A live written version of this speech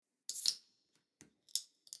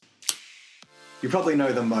You probably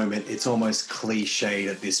know the moment. It's almost cliched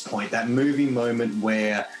at this point. That movie moment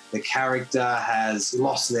where the character has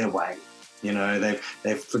lost their way. You know,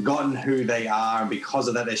 they've forgotten who they are, and because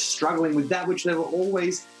of that, they're struggling with that which they were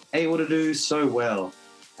always able to do so well.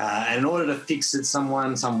 And in order to fix it, some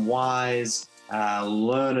wise,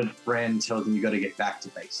 learned friend tells them you got to get back to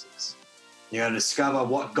basics. You got to discover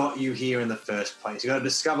what got you here in the first place. You got to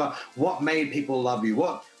discover what made people love you,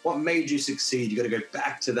 what made you succeed. You got to go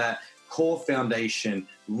back to that core foundation,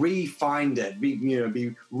 re-find it,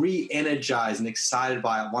 be re-energized and excited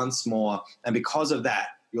by it once more. And because of that,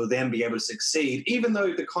 you'll then be able to succeed, even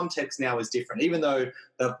though the context now is different, even though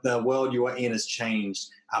the world you are in has changed.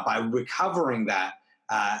 By recovering that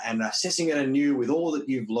and assessing it anew with all that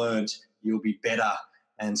you've learned, you'll be better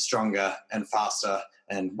and stronger and faster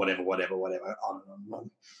and whatever, on and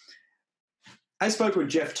on. I spoke with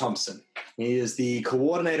Jeff Thompson. He is the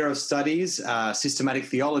coordinator of studies, systematic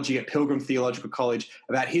theology at Pilgrim Theological College,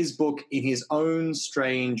 about his book, In His Own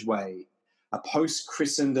Strange Way, a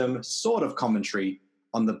post-Christendom sort of commentary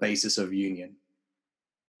on the basis of union.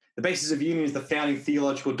 The basis of union is the founding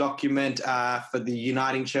theological document for the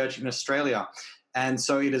uniting church in Australia. And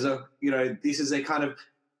so it is this is a kind of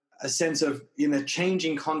a sense of, in a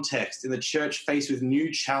changing context, in the church faced with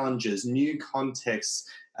new challenges, new contexts,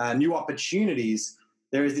 new opportunities,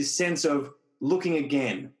 there is this sense of looking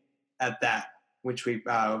again at that which we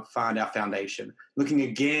find our foundation, looking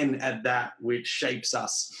again at that which shapes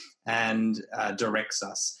us and directs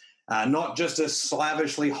us, not just to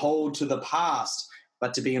slavishly hold to the past,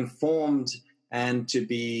 but to be informed and to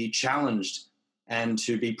be challenged and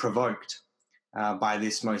to be provoked by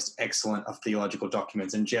this most excellent of theological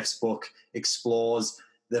documents. And Jeff's book explores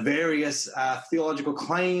the various theological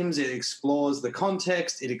claims, it explores the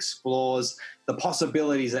context, it explores the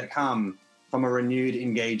possibilities that come from a renewed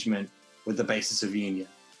engagement with the basis of union.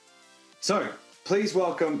 So please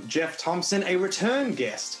welcome Jeff Thompson, a return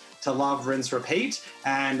guest to Love, Rinse, Repeat.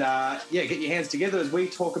 And get your hands together as we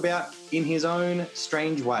talk about In His Own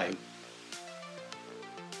Strange Way.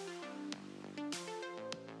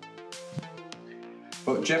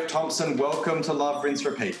 Well, Jeff Thompson, welcome to Love, Rinse,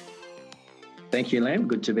 Repeat. Thank you, Lam.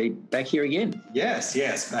 Good to be back here again.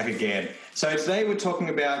 Yes, back again. So today we're talking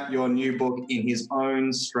about your new book, In His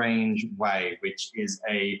Own Strange Way, which is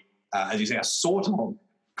as you say, a sort of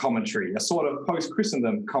commentary, a sort of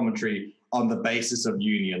post-Christendom commentary on the basis of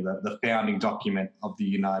union, the founding document of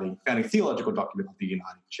the founding theological document of the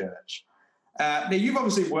Uniting Church. Now, you've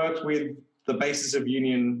obviously worked with the basis of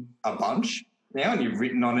union a bunch now, and you've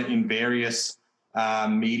written on it in various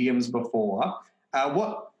mediums before.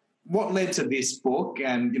 What led to this book,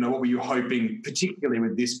 and what were you hoping, particularly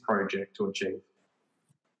with this project, to achieve?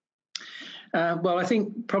 Well, I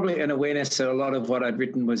think probably an awareness that a lot of what I'd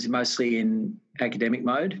written was mostly in academic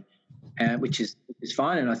mode, which is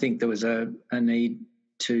fine, and I think there was a need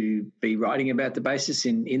to be writing about the basis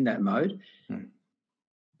in that mode.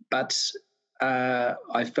 But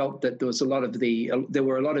I felt that there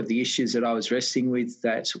were a lot of the issues that I was wrestling with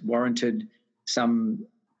that warranted some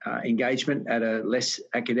engagement at a less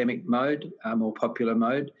academic mode, more popular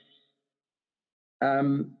mode.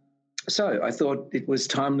 So I thought it was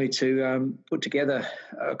timely to put together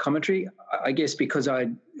a commentary, I guess, because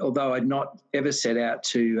although I'd not ever set out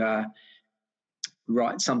to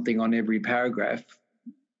write something on every paragraph,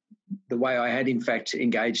 the way I had in fact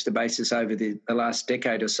engaged the basis over the last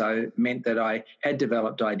decade or so meant that I had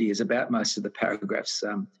developed ideas about most of the paragraphs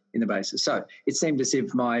in the basis. So it seemed as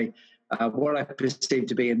if what I perceived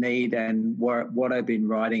to be a need and what I've been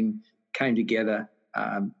writing came together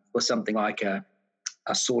was something like a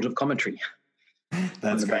sort of commentary.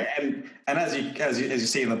 That's great. And as you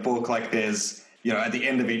see in the book, like there's at the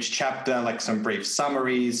end of each chapter, like some brief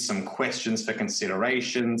summaries, some questions for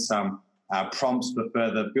consideration, some prompts for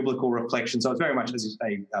further biblical reflection. So it's very much, as you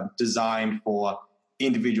say, designed for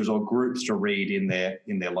individuals or groups to read in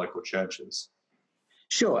their local churches.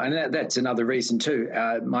 Sure, and that's another reason too.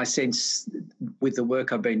 My sense with the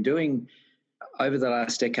work I've been doing over the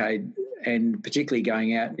last decade, and particularly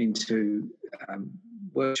going out into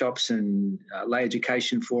workshops and lay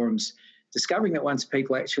education forums, discovering that once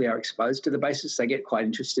people actually are exposed to the basis, they get quite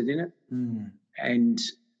interested in it. And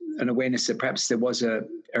an awareness that perhaps there was a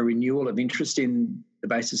renewal of interest in the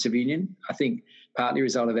basis of union. I think partly a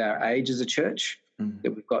result of our age as a church,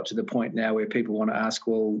 that we've got to the point now where people want to ask,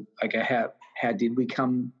 well, okay, how did we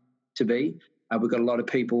come to be? We've got a lot of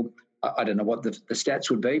people, I don't know what the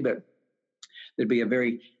stats would be, but there'd be a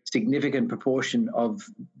very significant proportion of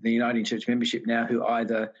the Uniting Church membership now who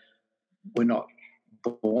either were not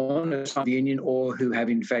born as part of the union or who have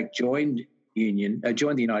in fact joined the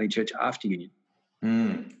Uniting Church after union.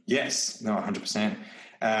 Yes, no, 100%.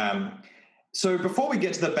 So before we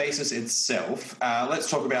get to the basis itself, let's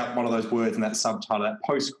talk about one of those words in that subtitle, that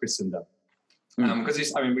post-Christendom.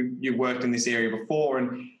 Because you worked in this area before,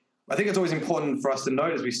 and I think it's always important for us to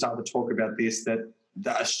note as we start to talk about this that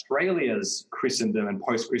Australia's Christendom and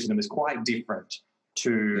post-Christendom is quite different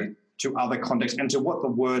to other contexts and to what the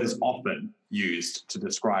word is often used to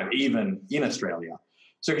describe, even in Australia.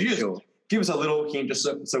 So could you just give us a little hint, just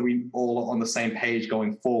so we all are on the same page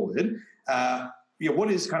going forward? What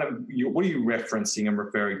are you referencing and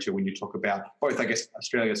referring to when you talk about both, I guess,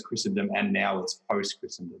 Australia's Christendom and now its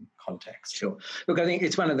post-Christendom context? Sure. Look, I think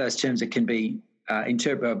it's one of those terms that can be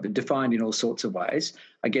defined in all sorts of ways.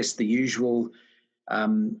 I guess the usual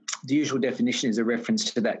definition is a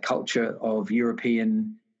reference to that culture of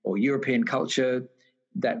European culture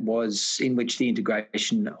that was in which the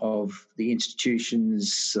integration of the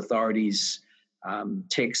institutions, authorities,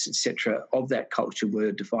 texts, etc., of that culture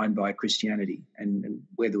were defined by Christianity, and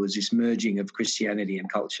where there was this merging of Christianity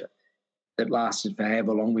and culture that lasted for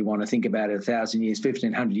however long we want to think about it, 1,000 years,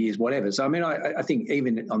 1,500 years, whatever. So, I think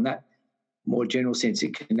even on that more general sense,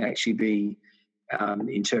 it can actually be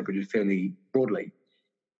interpreted fairly broadly.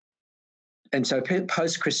 And so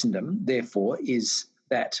post-Christendom, therefore, is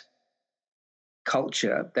that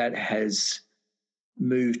culture that has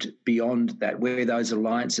moved beyond that, where those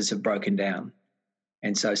alliances have broken down.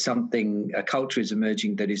 And so a culture is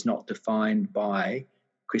emerging that is not defined by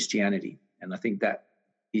Christianity. And I think that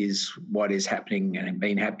is what is happening and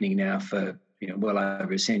been happening now for well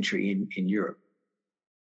over a century in Europe.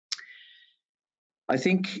 I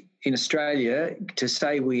think in Australia, to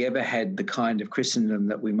say we ever had the kind of Christendom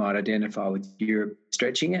that we might identify with Europe,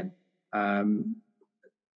 stretching it,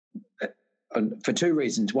 for two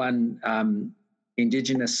reasons. One,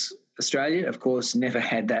 Indigenous Australia, of course, never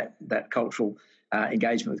had that cultural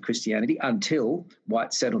engagement with Christianity until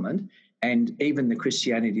white settlement, and even the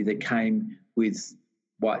Christianity that came with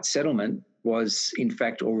white settlement was, in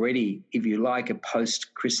fact, already, if you like, a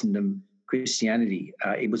post-Christendom Christianity.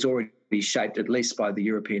 It was already shaped at least by the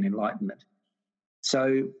European Enlightenment.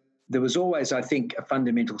 So there was always, I think, a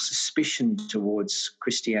fundamental suspicion towards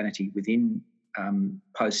Christianity within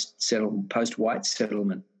post-white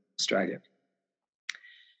settlement Australia.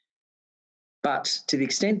 But to the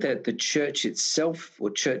extent that the church itself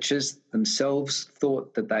or churches themselves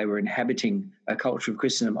thought that they were inhabiting a culture of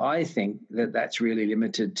Christendom, I think that that's really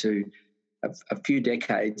limited to a few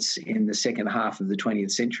decades in the second half of the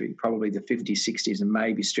 20th century, probably the 50s, 60s, and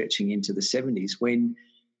maybe stretching into the 70s, when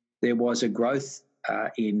there was a growth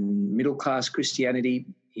in middle-class Christianity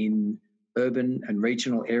in urban and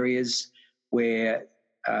regional areas where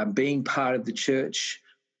being part of the church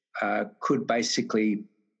could basically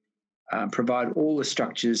provide all the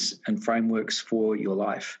structures and frameworks for your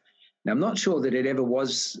life. Now, I'm not sure that it ever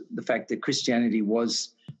was the fact that Christianity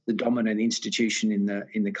was the dominant institution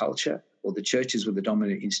in the culture, or the churches were the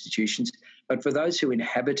dominant institutions, but for those who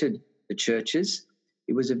inhabited the churches,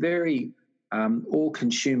 it was a very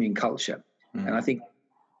all-consuming culture. And I think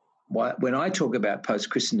when I talk about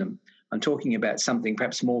post-Christendom, I'm talking about something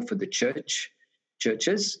perhaps more for the churches,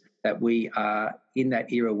 that we are in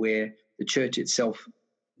that era where the church itself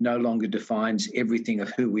no longer defines everything of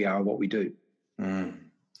who we are and what we do.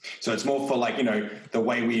 So it's more for the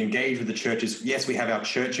way we engage with the churches. Yes, we have our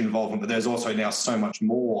church involvement, but there's also now so much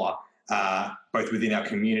more, both within our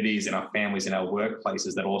communities and our families and our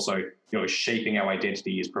workplaces, that also is shaping our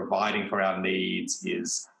identity, is providing for our needs,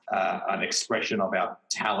 is an expression of our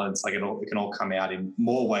talents. It can all come out in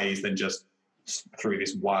more ways than just through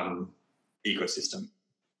this one ecosystem.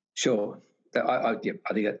 Sure. I think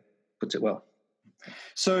that puts it well.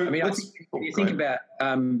 So, you think about,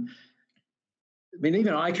 even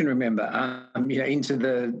I can remember, into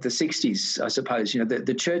the 60s, I suppose,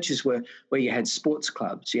 the churches were where you had sports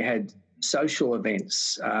clubs, you had social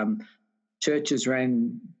events, churches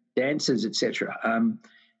ran dances, etc.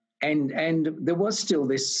 And there was still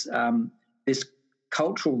this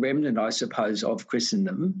cultural remnant, I suppose, of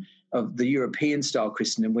Christendom, of the European style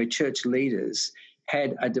Christendom, where church leaders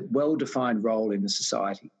had a well-defined role in the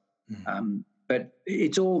society. But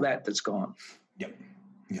it's all that's gone. Yep.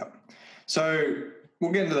 So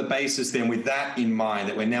we'll get into the basis then with that in mind,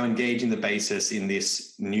 that we're now engaging the basis in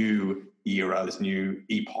this new era, this new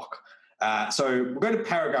epoch. So we'll go to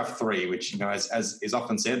paragraph 3, which, as is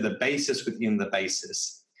often said, the basis within the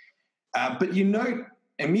basis. But you note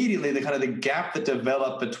immediately the gap that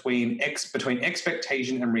developed between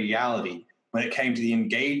expectation and reality when it came to the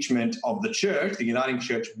engagement of the church, the uniting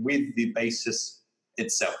church, with the basis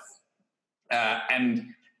itself.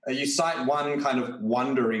 And you cite one kind of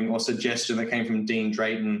wondering or suggestion that came from Dean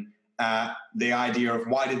Drayton the idea of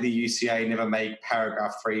why did the UCA never make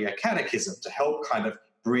paragraph 3 a catechism to help kind of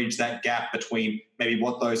bridge that gap between maybe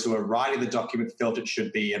what those who are writing the document felt it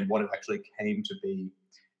should be and what it actually came to be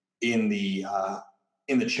in the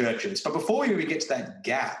churches. But before we even get to that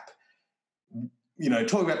gap,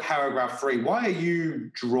 talking about paragraph 3, why are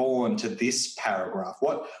you drawn to this paragraph?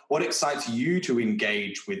 What excites you to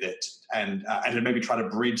engage with it and to maybe try to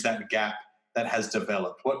bridge that gap that has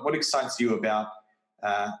developed? What excites you about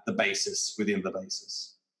the basis within the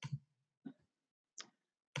basis?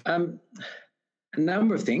 A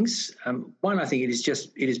number of things. One, I think it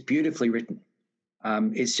is beautifully written.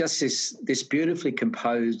 It's just this beautifully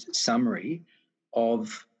composed summary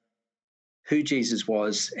of who Jesus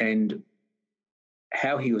was and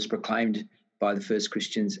how he was proclaimed by the first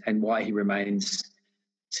Christians and why he remains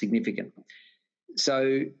significant.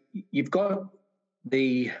 So you've got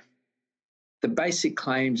the basic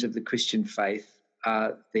claims of the Christian faith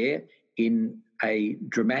are there in a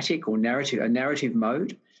dramatic or narrative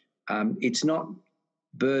mode. It's not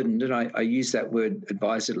burdened, and I use that word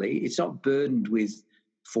advisedly, it's not burdened with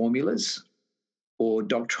formulas or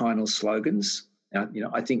doctrinal slogans. Now,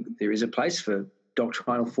 I think there is a place for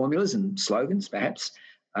doctrinal formulas and slogans, perhaps,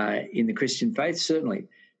 in the Christian faith, certainly,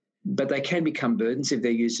 but they can become burdens if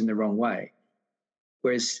they're used in the wrong way.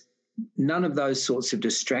 Whereas none of those sorts of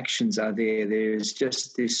distractions are there. There's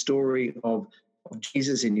just this story of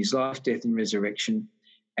Jesus in his life, death and resurrection,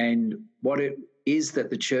 and what it is that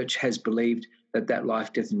the church has believed that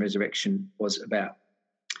life, death and resurrection was about.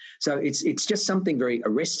 So it's just something very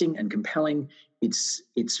arresting and compelling. It's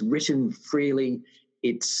written freely.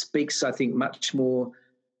 It speaks, I think, much more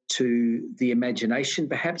to the imagination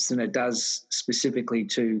perhaps than it does specifically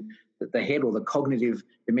to the head or the cognitive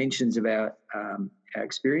dimensions of our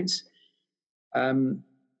experience. And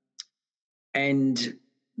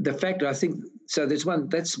the fact, I think, so that's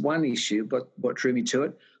one issue, but what drew me to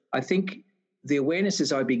it. I think the awareness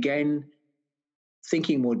as I began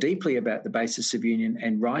thinking more deeply about the basis of union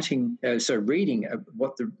and reading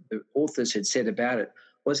what the authors had said about it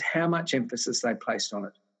was how much emphasis they placed on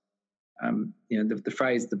it. The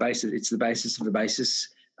phrase "the basis," it's the basis of the basis,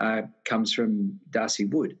 comes from Darcy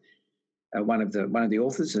Wood, one of the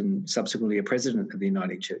authors and subsequently a president of the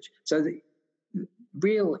Uniting Church. So they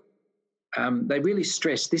really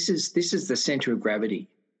stressed this is the centre of gravity.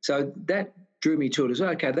 So that drew me to it as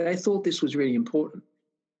well. Okay, they thought this was really important.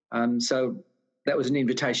 So that was an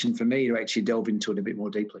invitation for me to actually delve into it a bit more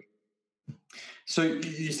deeply. So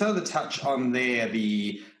you started to touch on there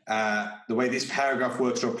the way this paragraph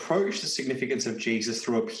works to approach the significance of Jesus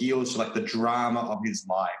through appeals to like the drama of his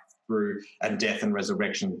life, through death and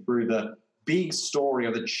resurrection, through the big story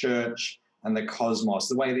of the church and the cosmos.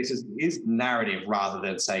 The way this is narrative rather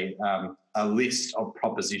than, say, a list of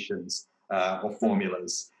propositions or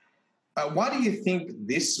formulas. Why do you think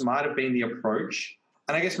this might have been the approach?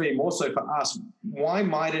 And I guess maybe more so for us, why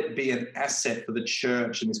might it be an asset for the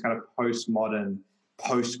church in this kind of postmodern,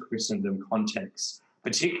 post-Christendom context,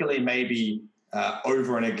 particularly maybe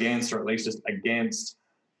over and against, or at least just against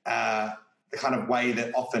the kind of way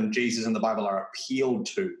that often Jesus and the Bible are appealed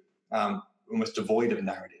to, almost devoid of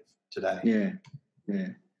narrative today? Yeah.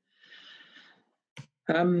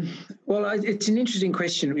 Well, it's an interesting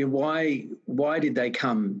question. I mean, why did they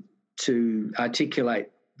come to articulate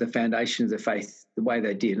the foundation of the faith the way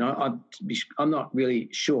they did? And I'm not really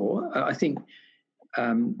sure. I think,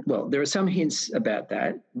 there are some hints about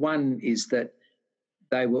that. One is that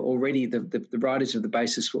they were already, the writers of the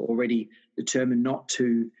basis were already determined not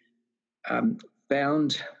to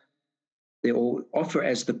found or offer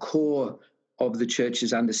as the core of the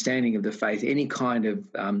church's understanding of the faith any kind of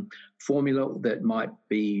formula that might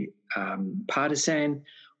be partisan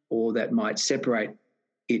or that might separate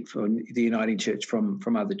it from the Uniting Church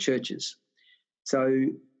from other churches. So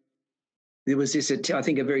there was this, I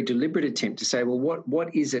think, a very deliberate attempt to say, well,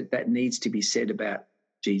 what is it that needs to be said about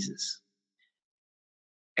Jesus?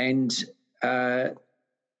 And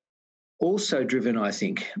also driven, I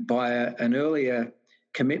think, by an earlier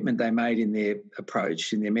commitment they made in their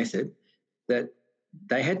approach, in their method, that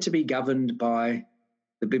they had to be governed by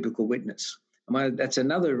the biblical witness. And that's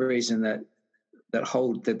another reason that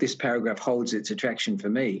this paragraph holds its attraction for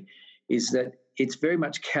me, is that it's very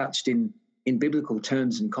much couched in biblical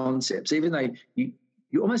terms and concepts, even though you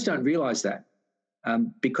almost don't realise that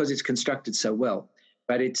because it's constructed so well.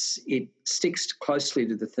 But it sticks closely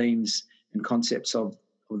to the themes and concepts of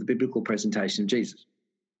the biblical presentation of Jesus.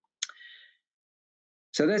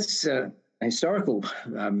 So that's a historical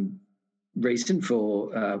reason for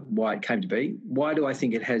why it came to be. Why do I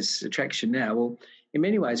think it has attraction now? Well, in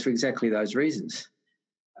many ways for exactly those reasons,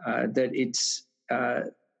 that it's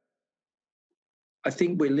I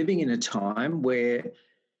think we're living in a time where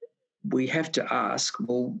we have to ask,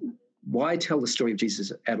 well, why tell the story of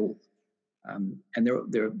Jesus at all? And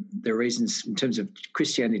there are reasons in terms of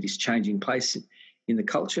Christianity's changing place in the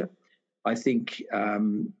culture. I think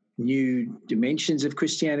new dimensions of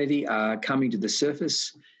Christianity are coming to the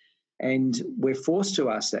surface, and we're forced to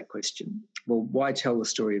ask that question. Well, why tell the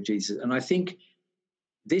story of Jesus? And I think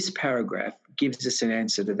this paragraph gives us an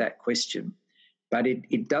answer to that question, but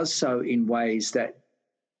it does so in ways that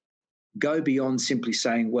go beyond simply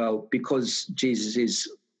saying, well, because Jesus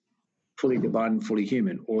is fully divine and fully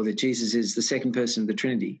human, or that Jesus is the second person of the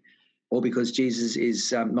Trinity, or because Jesus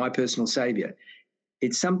is my personal saviour.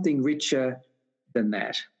 It's something richer than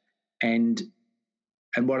that. And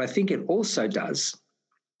what I think it also does,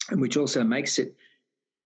 and which also makes it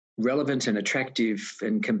relevant and attractive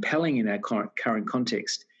and compelling in our current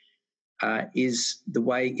context, is the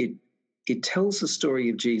way it tells the story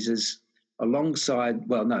of Jesus alongside,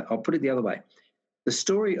 well, no, I'll put it the other way. The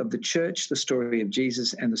story of the church, the story of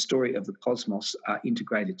Jesus, and the story of the cosmos are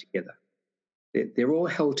integrated together. They're all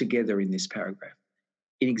held together in this paragraph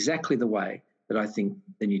in exactly the way that I think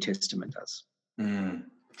the New Testament does. Mm.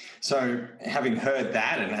 So having heard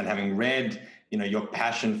that and having read, your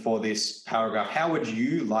passion for this paragraph, how would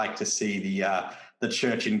you like to see the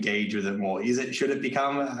church engage with it more? Should it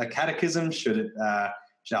become a catechism? Should our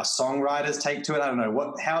songwriters take to it? I don't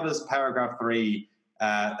know. How does paragraph 3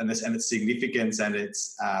 and its significance and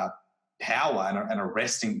its power and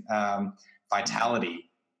arresting vitality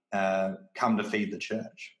come to feed the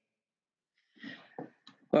church?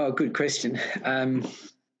 Well, good question.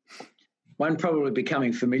 One, probably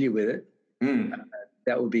becoming familiar with it.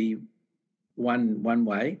 That would be one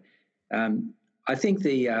way. I think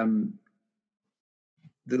the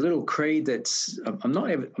little creed I'm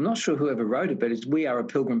not sure whoever wrote it, but it's "We are a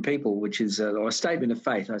pilgrim people," which is a statement of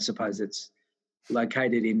faith. I suppose it's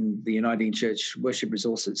located in the Uniting Church Worship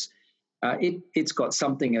Resources. It's got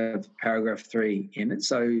something of paragraph 3 in it.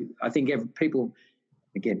 So I think people,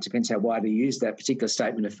 again, it depends how widely used that particular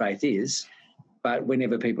statement of faith is, but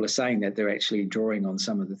whenever people are saying that, they're actually drawing on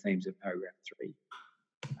some of the themes of paragraph 3.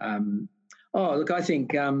 Look, I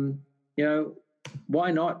think,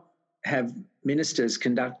 why not have ministers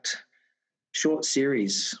conduct short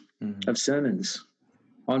series of sermons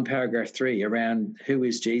on paragraph 3 around who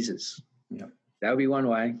is Jesus? Yeah. That would be one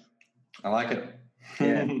way. I like it.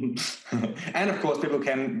 Yeah. And of course, people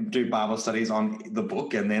can do Bible studies on the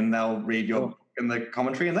book, and then they'll read your book and the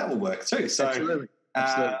commentary, and that will work too. So, Absolutely.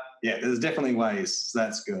 There's definitely ways. So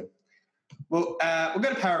that's good. Well, we'll go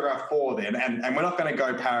to paragraph 4 then, and we're not going to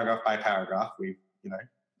go paragraph by paragraph.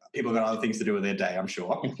 People got other things to do with their day, I'm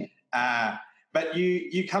sure. But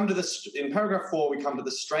you come to in paragraph 4, we come to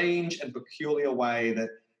the strange and peculiar way that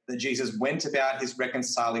Jesus went about his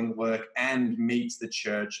reconciling work and meets the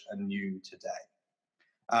church anew today.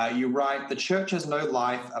 You write, the church has no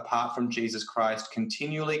life apart from Jesus Christ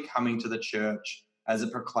continually coming to the church as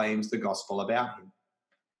it proclaims the gospel about him.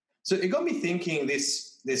 So it got me thinking,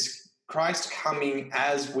 this Christ coming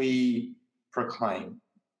as we proclaim.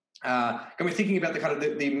 Got me thinking about the kind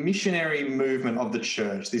of the missionary movement of the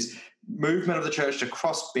church, this movement of the church to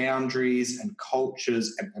cross boundaries and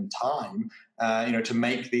cultures and time, to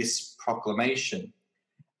make this proclamation.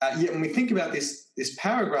 Yet when we think about this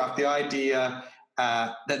paragraph, the idea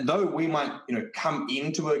that though we might, come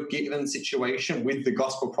into a given situation with the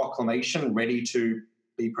gospel proclamation ready to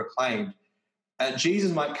be proclaimed,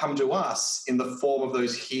 Jesus might come to us in the form of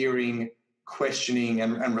those hearing, questioning,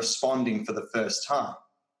 and responding for the first time.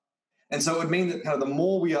 And so it would mean that kind of the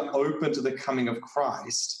more we are open to the coming of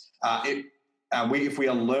Christ, if we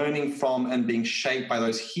are learning from and being shaped by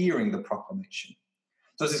those hearing the proclamation.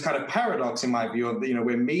 So it's this kind of paradox in my view of,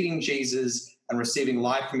 we're meeting Jesus and receiving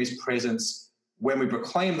life from his presence when we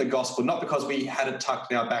proclaim the gospel, not because we had it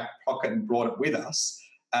tucked in our back pocket and brought it with us,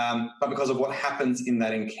 but because of what happens in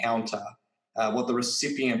that encounter, what the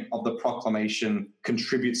recipient of the proclamation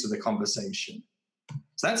contributes to the conversation.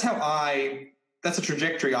 So that's a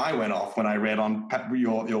trajectory I went off when I read on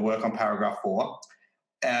your work on paragraph 4.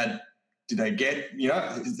 Did I get,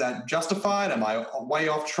 is that justified? Am I way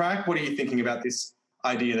off track? What are you thinking about this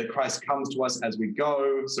idea that Christ comes to us as we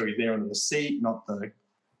go, so he's there in the receipt, not the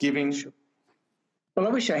giving? Well, I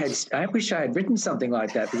wish I had written something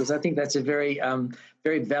like that, because I think that's a very,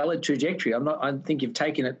 very valid trajectory. I think you've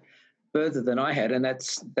taken it further than I had, and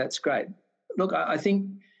that's great. Look, I think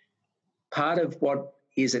part of what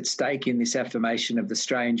is at stake in this affirmation of the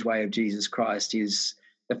strange way of Jesus Christ is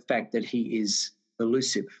the fact that he is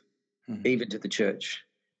elusive, even to the church.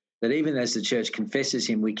 That even as the church confesses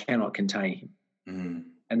him, we cannot contain him.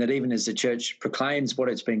 And that even as the church proclaims what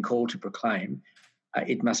it's been called to proclaim,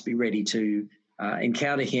 it must be ready to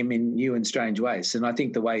encounter him in new and strange ways. And I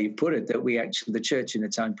think the way you put it, that we actually, the church in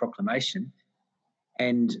its own proclamation,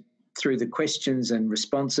 and through the questions and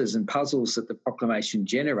responses and puzzles that the proclamation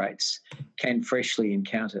generates, can freshly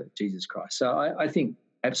encounter Jesus Christ. So I think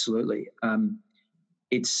absolutely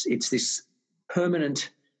it's this permanent,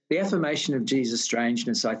 the affirmation of Jesus'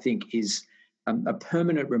 strangeness, I think, is a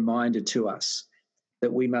permanent reminder to us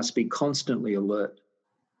that we must be constantly alert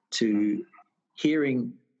to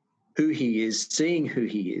hearing who he is, seeing who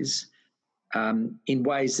he is, in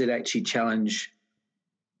ways that actually challenge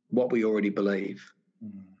what we already believe.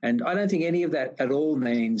 Mm. And I don't think any of that at all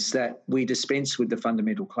means that we dispense with the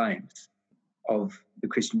fundamental claims of the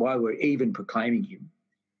Christian, why we're even proclaiming him.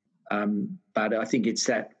 But I think it's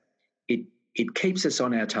that it keeps us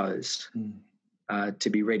on our toes to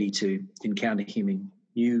be ready to encounter him in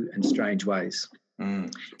new and strange ways.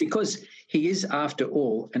 Mm. Because he is, after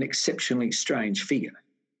all, an exceptionally strange figure.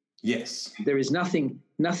 Yes. There is nothing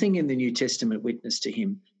in the New Testament witness to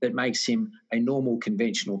him that makes him a normal,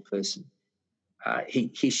 conventional person.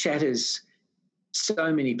 He shatters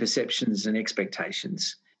so many perceptions and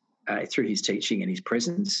expectations through his teaching and his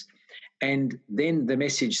presence. And then the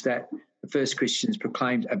message that the first Christians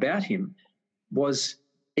proclaimed about him was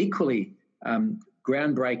equally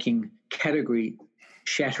groundbreaking, category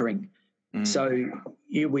shattering. Mm. So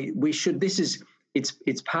we should.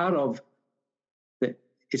 It's part of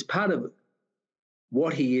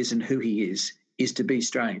what he is and who he is to be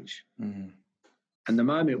strange. Mm. And the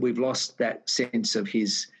moment we've lost that sense of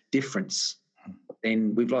his difference,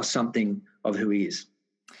 then we've lost something of who he is.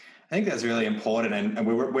 I think that's really important, and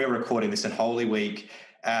we're recording this in Holy Week,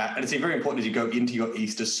 and it's very important as you go into your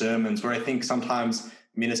Easter sermons, where I think sometimes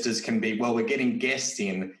ministers can be, well, we're getting guests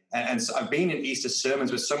in, and so I've been in Easter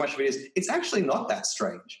sermons where so much of it is, it's actually not that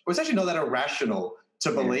strange, or it's actually not that irrational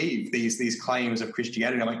to believe these claims of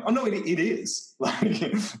Christianity. I'm like, oh no, it is,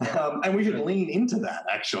 and we should lean into that.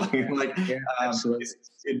 Actually, it's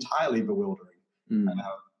entirely bewildering. Mm.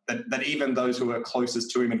 That even those who were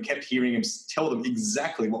closest to him and kept hearing him tell them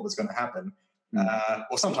exactly what was going to happen,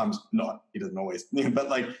 or sometimes not. He doesn't always, but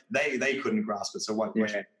they couldn't grasp it. So what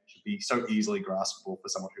should be so easily graspable for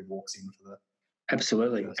someone who walks in for the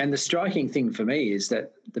absolutely. And the striking thing for me is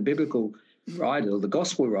that the biblical writer, the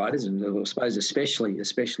gospel writers, and I suppose especially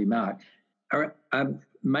Mark,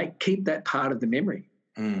 keep that part of the memory.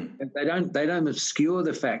 Mm. They don't obscure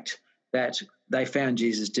the fact that they found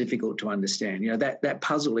Jesus difficult to understand. That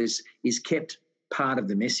puzzle is kept part of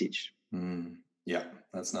the message. Mm. Yeah,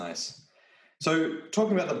 that's nice. So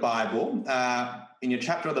talking about the Bible, in your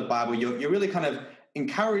chapter of the Bible, you're really kind of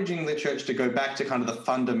encouraging the church to go back to kind of the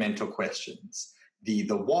fundamental questions, the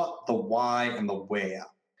what, the why, and the where.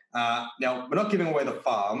 Now, we're not giving away the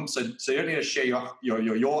farm, so you don't need to share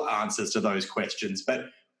your answers to those questions. But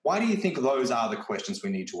why do you think those are the questions we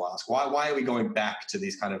need to ask? Why are we going back to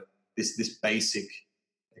these kind of this basic,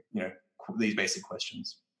 these basic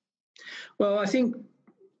questions? Well, I think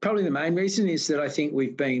probably the main reason is that I think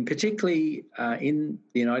we've been, particularly in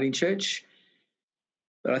the Uniting Church,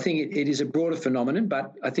 but I think it is a broader phenomenon,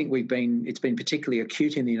 but I think it's been particularly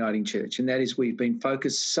acute in the Uniting Church, and that is we've been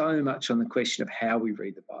focused so much on the question of how we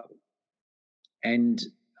read the Bible. And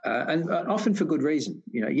often for good reason.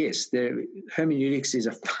 Yes, hermeneutics is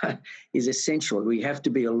essential. We have to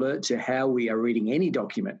be alert to how we are reading any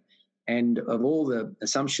document and of all the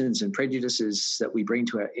assumptions and prejudices that we bring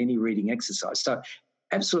to any reading exercise. So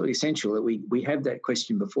absolutely essential that we have that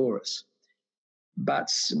question before us.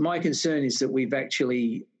 But my concern is that we've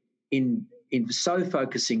actually, in so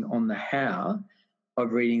focusing on the how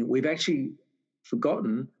of reading, we've actually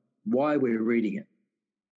forgotten why we're reading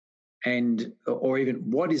it, or even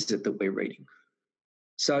what is it that we're reading.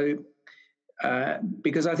 So,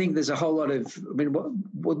 because I think there's a whole lot of,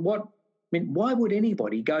 why would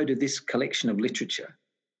anybody go to this collection of literature?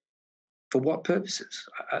 For what purposes?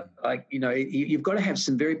 You've got to have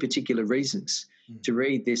some very particular reasons to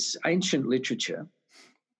read this ancient literature,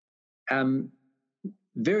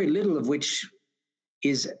 very little of which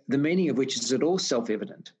is the meaning of which is at all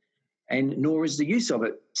self-evident, and nor is the use of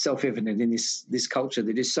it self-evident in this culture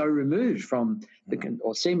that is so removed from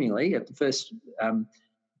or seemingly at the first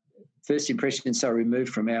impression, so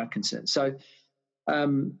removed from our concerns. So,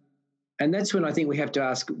 and that's when I think we have to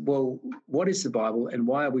ask, well, what is the Bible and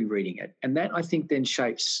why are we reading it? And that, I think, then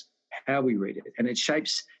shapes how we read it, and it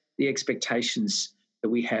shapes the expectations that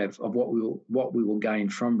we have of what we will gain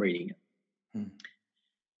from reading it.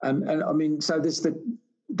 So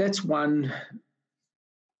that's one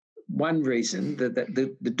reason, that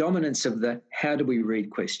the dominance of the how do we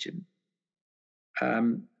read question.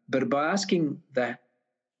 But by asking the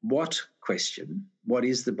what question, what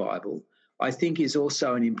is the Bible, I think is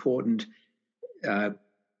also an important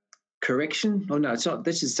correction. Oh, no, it's not.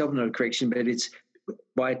 This is not a correction, but it's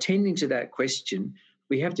by attending to that question,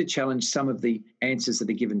 we have to challenge some of the answers that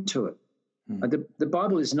are given to it. The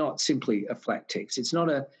Bible is not simply a flat text. It's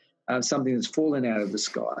not something that's fallen out of the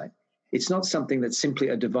sky. It's not something that's simply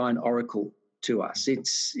a divine oracle to us.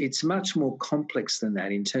 It's much more complex than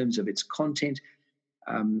that in terms of its content,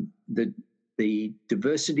 the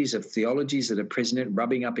diversities of theologies that are present,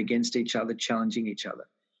 rubbing up against each other, challenging each other.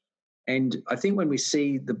 And I think when we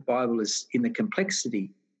see the Bible as in the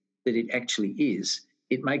complexity that it actually is,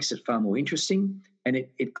 it makes it far more interesting, and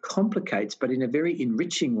it complicates, but in a very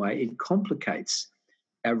enriching way, it complicates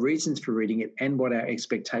our reasons for reading it and what our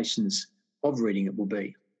expectations of reading it will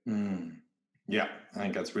be. Yeah, I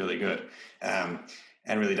think that's really good. And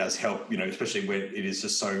really does help, especially where it is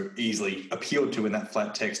just so easily appealed to in that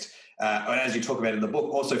flat text. And as you talk about in the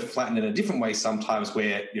book, also flattened in a different way sometimes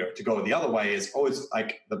where, to go the other way is always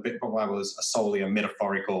like the Bible is solely a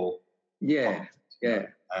metaphorical. Yeah, yeah.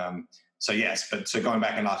 So yes, so going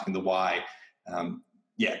back and asking the why,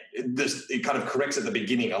 it kind of corrects at the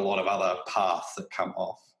beginning a lot of other paths that come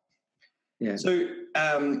off. Yeah. So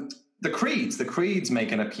the creeds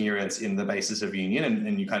make an appearance in the Basis of Union,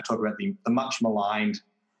 and you kind of talk about the much maligned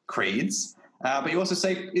creeds. But you also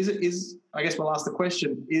say, I guess we'll ask the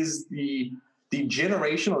question, is the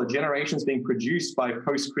generation or the generations being produced by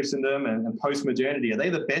post-Christendom and post-modernity, are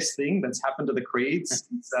they the best thing that's happened to the creeds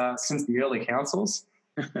since the early councils?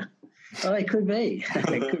 Well, they could be.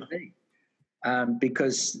 They could be.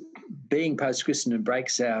 Because being post-Christendom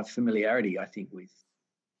breaks our familiarity, I think,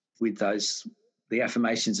 with the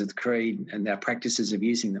affirmations of the creed and our practices of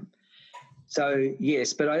using them. So,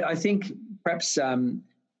 yes, but I think perhaps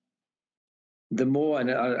the more,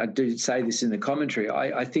 and I do say this in the commentary,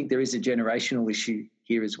 I think there is a generational issue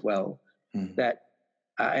here as well, that,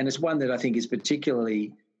 and it's one that I think is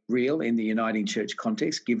particularly real in the Uniting Church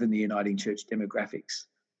context, given the Uniting Church demographics.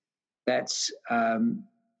 That's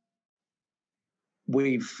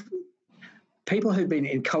people who've been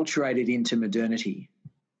enculturated into modernity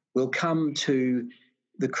will come to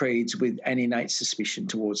the creeds with an innate suspicion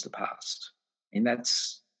towards the past, and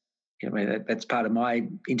that's part of my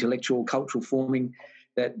intellectual, cultural forming.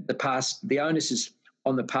 That the onus is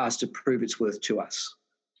on the past to prove its worth to us,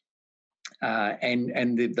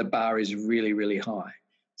 and the bar is really, really high.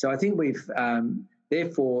 So I think we've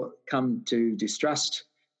therefore come to distrust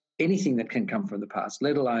anything that can come from the past,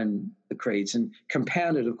 let alone the creeds, and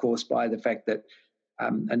compounded, of course, by the fact that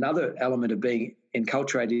another element of being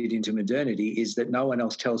enculturated into modernity is that no one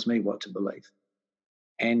else tells me what to believe.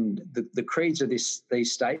 And the creeds are these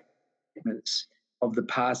statements of the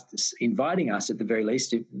past inviting us, at the very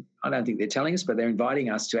least, I don't think they're telling us, but they're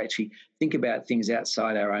inviting us to actually think about things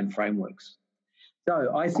outside our own frameworks.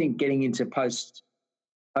 So I think getting into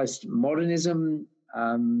postmodernism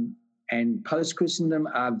and post-Christendom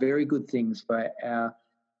are very good things for our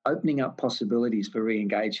opening up possibilities for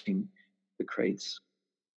re-engaging the creeds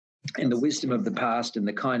and the wisdom of the past and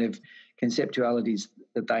the kind of conceptualities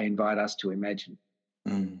that they invite us to imagine.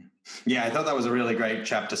 Yeah, I thought that was a really great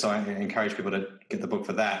chapter, so I encourage people to get the book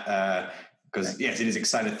for that because, yes, it is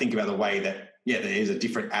exciting to think about the way that, there is a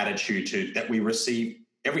different attitude to that we receive.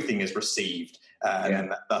 Everything is received,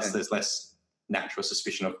 and thus there's less natural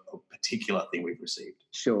suspicion of a particular thing we've received.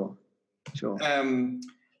 Sure. So in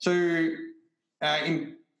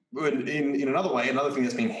another way, another thing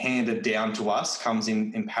that's been handed down to us comes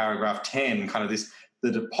in paragraph 10, kind of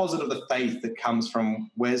the deposit of the faith that comes from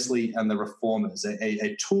Wesley and the Reformers,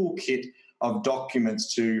 a toolkit of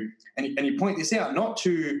documents and you point this out, not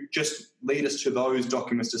to just lead us to those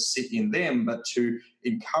documents to sit in them, but to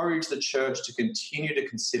encourage the church to continue to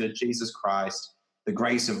consider Jesus Christ, the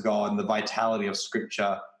grace of God, and the vitality of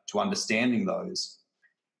Scripture to understanding those.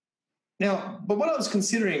 Now, but what I was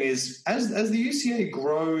considering is as the UCA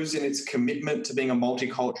grows in its commitment to being a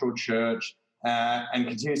multicultural church and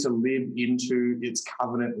continues to live into its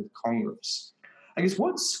covenant with Congress, I guess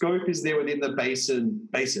what scope is there within the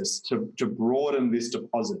basis to broaden this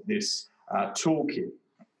deposit, this toolkit,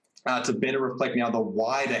 to better reflect now the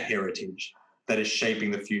wider heritage that is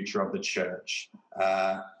shaping the future of the church?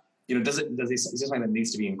 Is this something that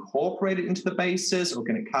needs to be incorporated into the basis, or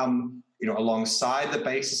can it come alongside the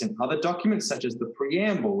basis in other documents such as the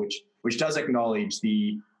preamble, which does acknowledge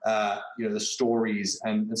the stories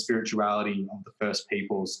and the spirituality of the first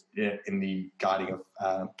peoples in the guiding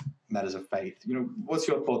of matters of faith? What's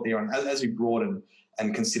your thought there on as we broaden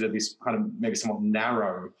and consider this kind of maybe somewhat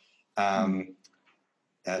narrow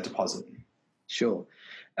deposit? Sure.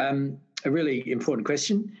 A really important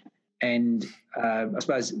question. And I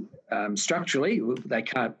suppose structurally,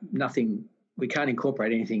 we can't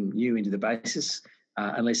incorporate anything new into the basis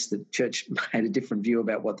unless the church had a different view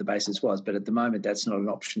about what the basis was. But at the moment, that's not an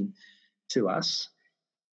option to us.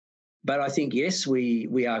 But I think, yes,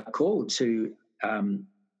 we are called to,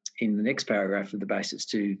 in the next paragraph of the basis,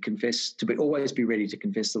 to confess, always be ready to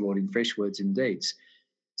confess the Lord in fresh words and deeds.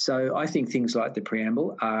 So I think things like the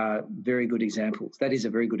preamble are very good examples. That is a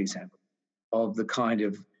very good example of the kind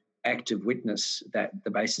of active witness that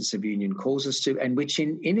the basis of union calls us to, and which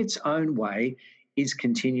in its own way is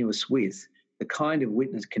continuous with the kind of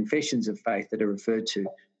witness confessions of faith that are referred to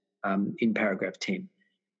in paragraph 10.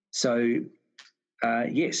 So,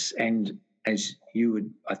 yes, and as you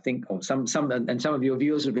would, I think, or some of your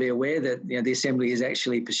viewers would be aware that the Assembly is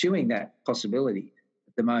actually pursuing that possibility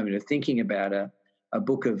at the moment of thinking about a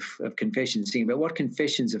book of confessions, thinking about what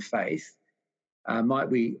confessions of faith might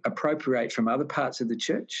we appropriate from other parts of the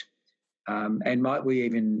church, and might we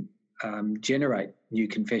even generate new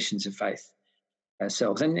confessions of faith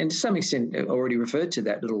ourselves. And to some extent, already referred to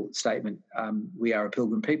that little statement, we are a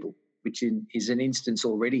pilgrim people, which is an instance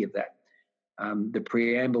already of that. The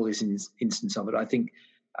preamble is an instance of it. I think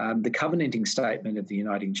the covenanting statement of the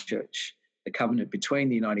Uniting Church, the covenant between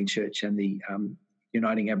the Uniting Church and the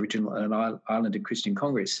Uniting Aboriginal and Islander Christian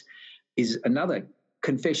Congress, is another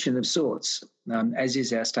confession of sorts, as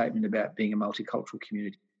is our statement about being a multicultural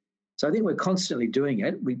community. So I think we're constantly doing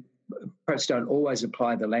it. We perhaps don't always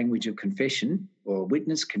apply the language of confession or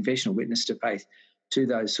confessional witness to faith to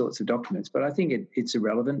those sorts of documents, but I think it's a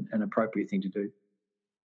relevant and appropriate thing to do.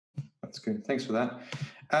 That's good. Thanks for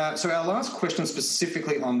that. So our last question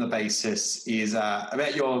specifically on the basis is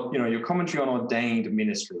about your commentary on ordained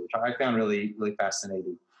ministry, which I found really, really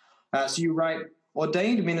fascinating. So you write,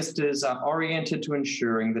 ordained ministers are oriented to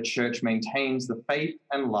ensuring the church maintains the faith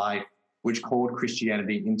and life which called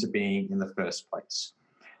Christianity into being in the first place.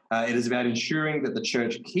 It is about ensuring that the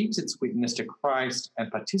church keeps its witness to Christ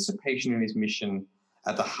and participation in his mission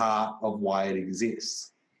at the heart of why it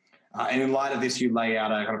exists. And in light of this, you lay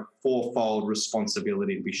out a kind of fourfold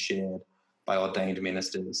responsibility to be shared by ordained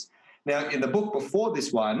ministers. Now, in the book before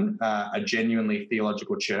this one, A Genuinely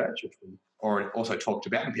Theological Church, which we already also talked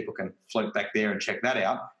about, and people can float back there and check that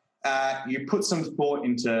out, you put some thought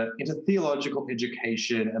into theological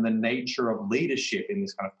education and the nature of leadership in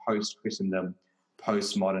this kind of post-Christendom,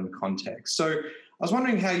 postmodern context. So I was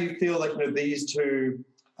wondering how you feel like these two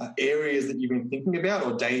areas that you've been thinking about,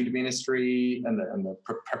 ordained ministry and the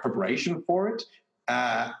preparation for it,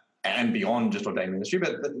 and beyond just ordained ministry,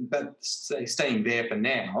 but staying there for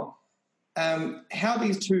now, how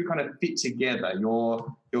these two kind of fit together,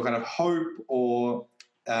 your kind of hope or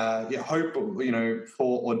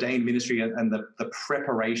for ordained ministry and the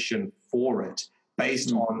preparation for it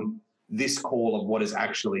based on this call of what is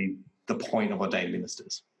actually the point of ordained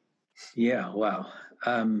ministers. Yeah, wow.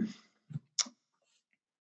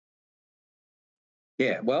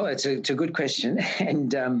 Yeah, well, it's a good question.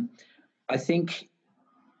 And I think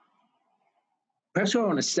perhaps where I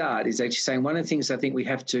want to start is actually saying one of the things I think we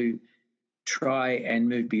have to try and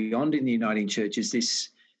move beyond in the Uniting Church is this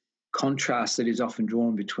contrast that is often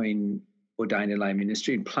drawn between ordained and lay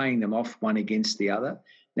ministry and playing them off one against the other.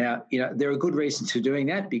 Now, there are good reasons for doing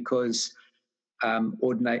that because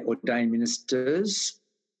ordained ministers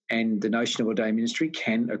and the notion of ordained ministry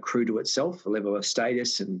can accrue to itself a level of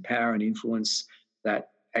status and power and influence that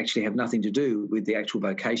actually have nothing to do with the actual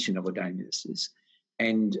vocation of ordained ministers.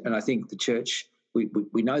 And I think the church, we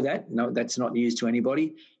know that. No, that's not news to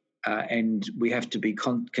anybody. And we have to be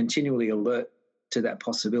continually alert to that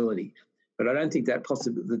possibility. But I don't think that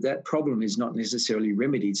problem is not necessarily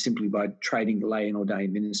remedied simply by trading lay and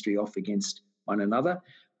ordained ministry off against one another.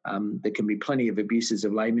 There can be plenty of abuses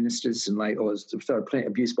of lay ministers and plenty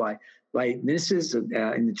of abuse by lay ministers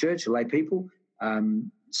in the church, lay people.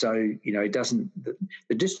 So, it doesn't,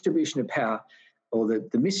 the distribution of power or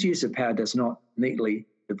the misuse of power does not neatly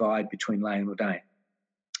divide between lay and ordained.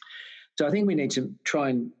 So I think we need to try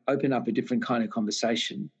and open up a different kind of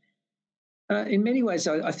conversation. In many ways,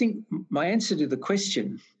 I think my answer to the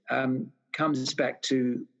question comes back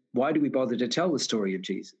to why do we bother to tell the story of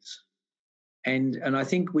Jesus? And I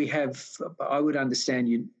think I would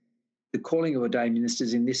understand the calling of ordained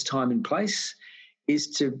ministers in this time and place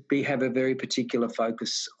is to have a very particular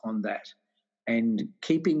focus on that and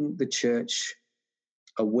keeping the church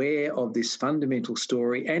aware of this fundamental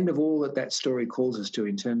story and of all that story calls us to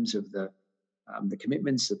in terms of the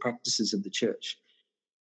commitments, the practices of the church.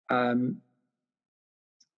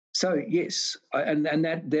 So yes, and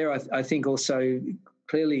that there I think also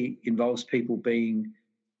clearly involves people being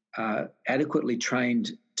adequately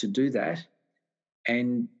trained to do that,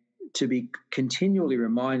 and to be continually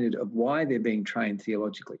reminded of why they're being trained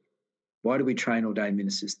theologically. Why do we train ordained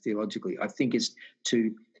ministers theologically? I think it's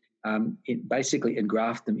to basically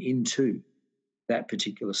engraft them into that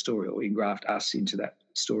particular story, or engraft us into that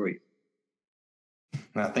story.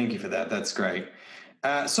 No, thank you for that. That's great.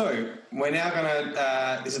 So we're now going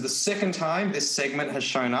to, this is the second time this segment has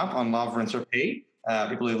shown up on Love, Rinse, Repeat.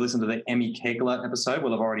 People who listened to the Emmy Kegler episode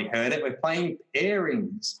will have already heard it. We're playing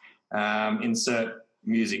pairings. Insert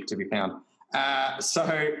music to be found.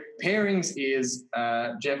 So pairings is,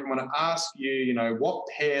 Jeff, I'm going to ask you, what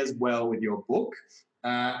pairs well with your book?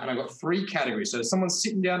 And I've got 3 categories. So if someone's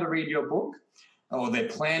sitting down to read your book, or they're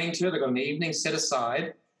planning to, they've got an evening set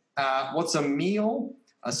aside, what's a meal,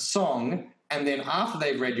 a song, and then after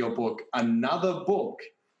they've read your book, another book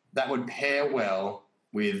that would pair well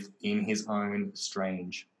with In His Own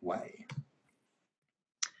Strange Way?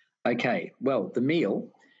 Okay, well, the meal,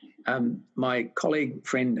 my colleague,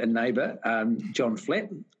 friend and neighbour, John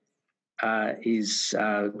Flett, is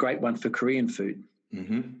a great one for Korean food.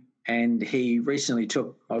 Mm-hmm. And he recently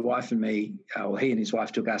took my wife and me, or he and his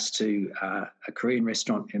wife took us to a Korean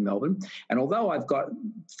restaurant in Melbourne. And although I've got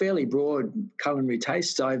fairly broad culinary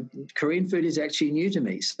tastes, Korean food is actually new to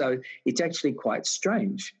me. So it's actually quite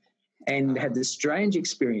strange. And had the strange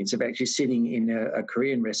experience of actually sitting in a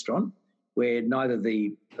Korean restaurant where neither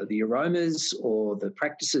the aromas or the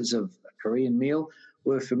practices of a Korean meal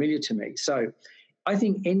were familiar to me. So I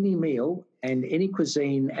think any meal and any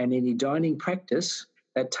cuisine and any dining practice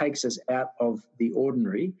that takes us out of the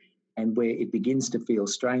ordinary and where it begins to feel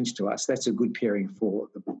strange to us, that's a good pairing for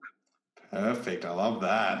the book. Perfect. I love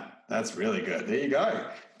that. That's really good. There you go.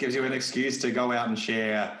 Gives you an excuse to go out and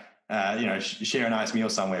share, share a nice meal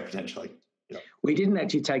somewhere potentially. Yep. We didn't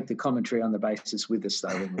actually take the commentary on the basis with us,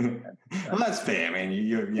 though. Well, that's fair. I mean,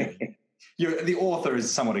 you're the author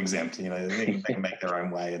is somewhat exempt. They can make their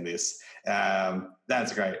own way in this.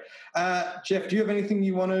 That's great. Jeff, do you have anything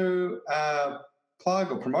you want to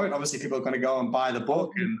plug or promote? Obviously, people are going to go and buy the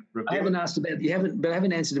book and review. I haven't asked about I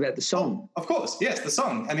haven't answered about the song. Oh, of course, yes, the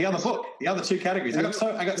song and the other book, the other 2 categories. I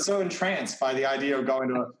got so entranced by the idea of going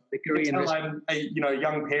to the Korean restaurant. I'm a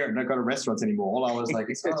young parent, don't go to restaurants anymore. All I was like,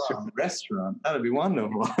 restaurant, that'd be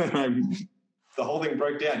wonderful. The whole thing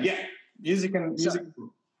broke down. Yeah, music.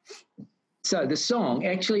 So the song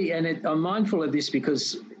actually, and I'm mindful of this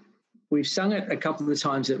because we've sung it a couple of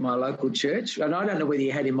times at my local church, and I don't know whether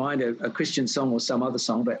you had in mind a Christian song or some other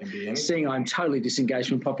song, but seeing I'm totally disengaged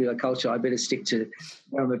from popular culture, I better stick to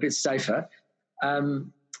where I'm a bit safer.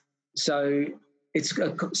 So it's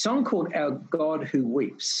a song called Our God Who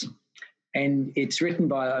Weeps, and it's written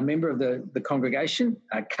by a member of the congregation,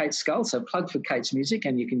 Kate Scull, so plug for Kate's music,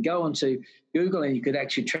 and you can go onto Google and you could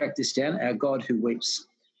actually track this down, Our God Who Weeps.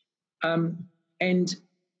 And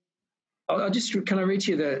I'll just, can I read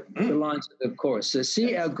you the lines of the chorus? So,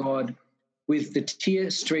 see our God with the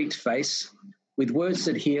tear-streaked face, with words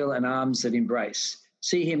that heal and arms that embrace.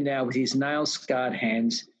 See him now with his nail-scarred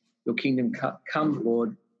hands, your kingdom come,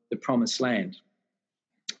 Lord, the promised land.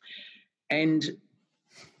 And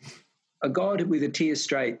a God with a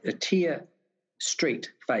tear-streaked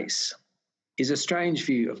face is a strange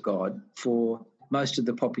view of God for most of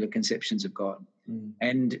the popular conceptions of God.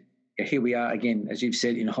 And here we are again, as you've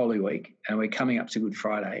said, in Holy Week, and we're coming up to Good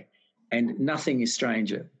Friday, and nothing is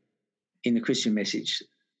stranger in the Christian message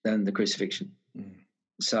than the crucifixion.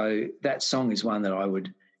 So that song is one that I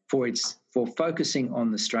would, for focusing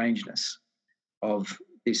on the strangeness of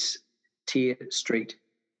this tear-streaked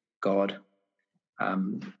God,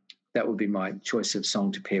 that would be my choice of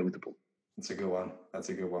song to pair with the book. That's a good one.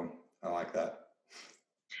 I like that.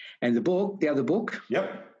 And the other book.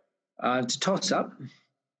 Yep. It's a toss-up.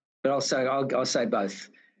 But I'll say both.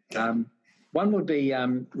 One would be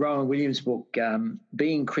Rowan Williams' book,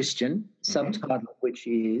 Being Christian, subtitle of which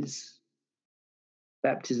is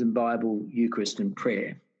Baptism, Bible, Eucharist and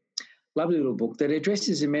Prayer. Lovely little book that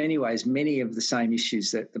addresses in many ways many of the same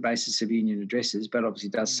issues that the Basis of Union addresses, but obviously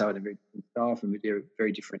does so in a very different style from a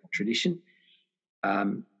very different tradition.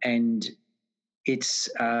 And it's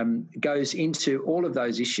goes into all of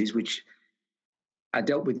those issues which are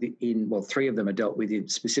dealt with three of them are dealt with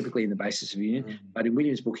specifically in the Basis of Union, but in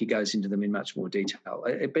Williams' book he goes into them in much more detail.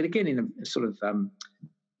 But again, in a sort of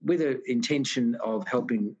with an intention of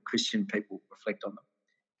helping Christian people reflect on them.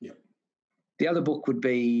 Yep. The other book would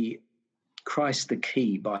be Christ the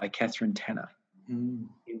Key by Catherine Tanner, in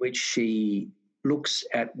which she looks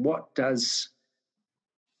at what does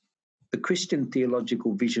the Christian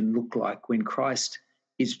theological vision look like when Christ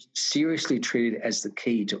is seriously treated as the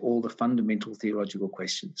key to all the fundamental theological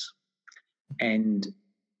questions. And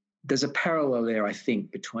there's a parallel there, I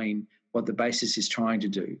think, between what the Basis is trying to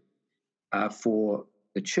do for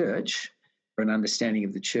the church, for an understanding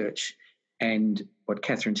of the church, and what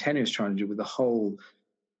Catherine Tanner is trying to do with the whole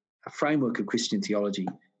framework of Christian theology,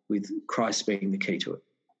 with Christ being the key to it.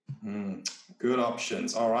 Good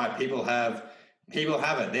options. All right, people have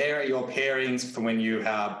it. There are your pairings for when you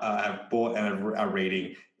have bought and are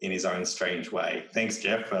reading In His Own Strange Way. Thanks,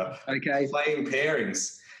 Jeff, for playing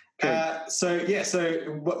pairings. So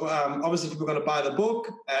obviously people are going to buy the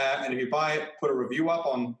book, and if you buy it, put a review up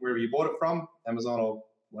on wherever you bought it from, Amazon or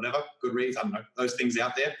whatever, Goodreads, I don't know, those things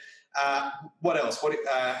out there. What else?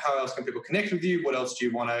 How else can people connect with you? What else do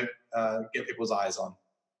you want to get people's eyes on?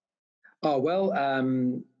 Oh, well,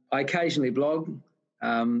 I occasionally blog.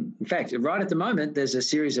 In fact, right at the moment, there's a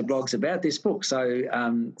series of blogs about this book. So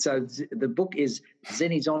the book is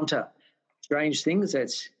Xenizonta, Strange Things.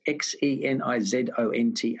 That's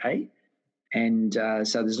Xenizonta. And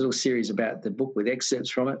so there's a little series about the book with excerpts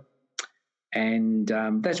from it. And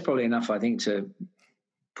that's probably enough, I think, to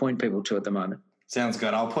point people to at the moment. Sounds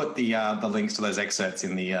good. I'll put the links to those excerpts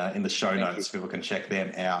in the show notes so people can check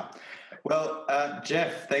them out. Well,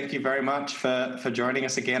 Jeff, thank you very much for joining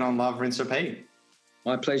us again on Love, Rinse, Repeat.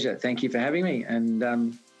 My pleasure. Thank you for having me,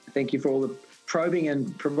 and thank you for all the probing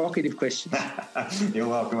and provocative questions. You're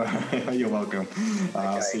welcome. You're welcome.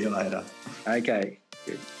 I'll see you later. Okay,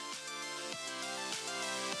 good.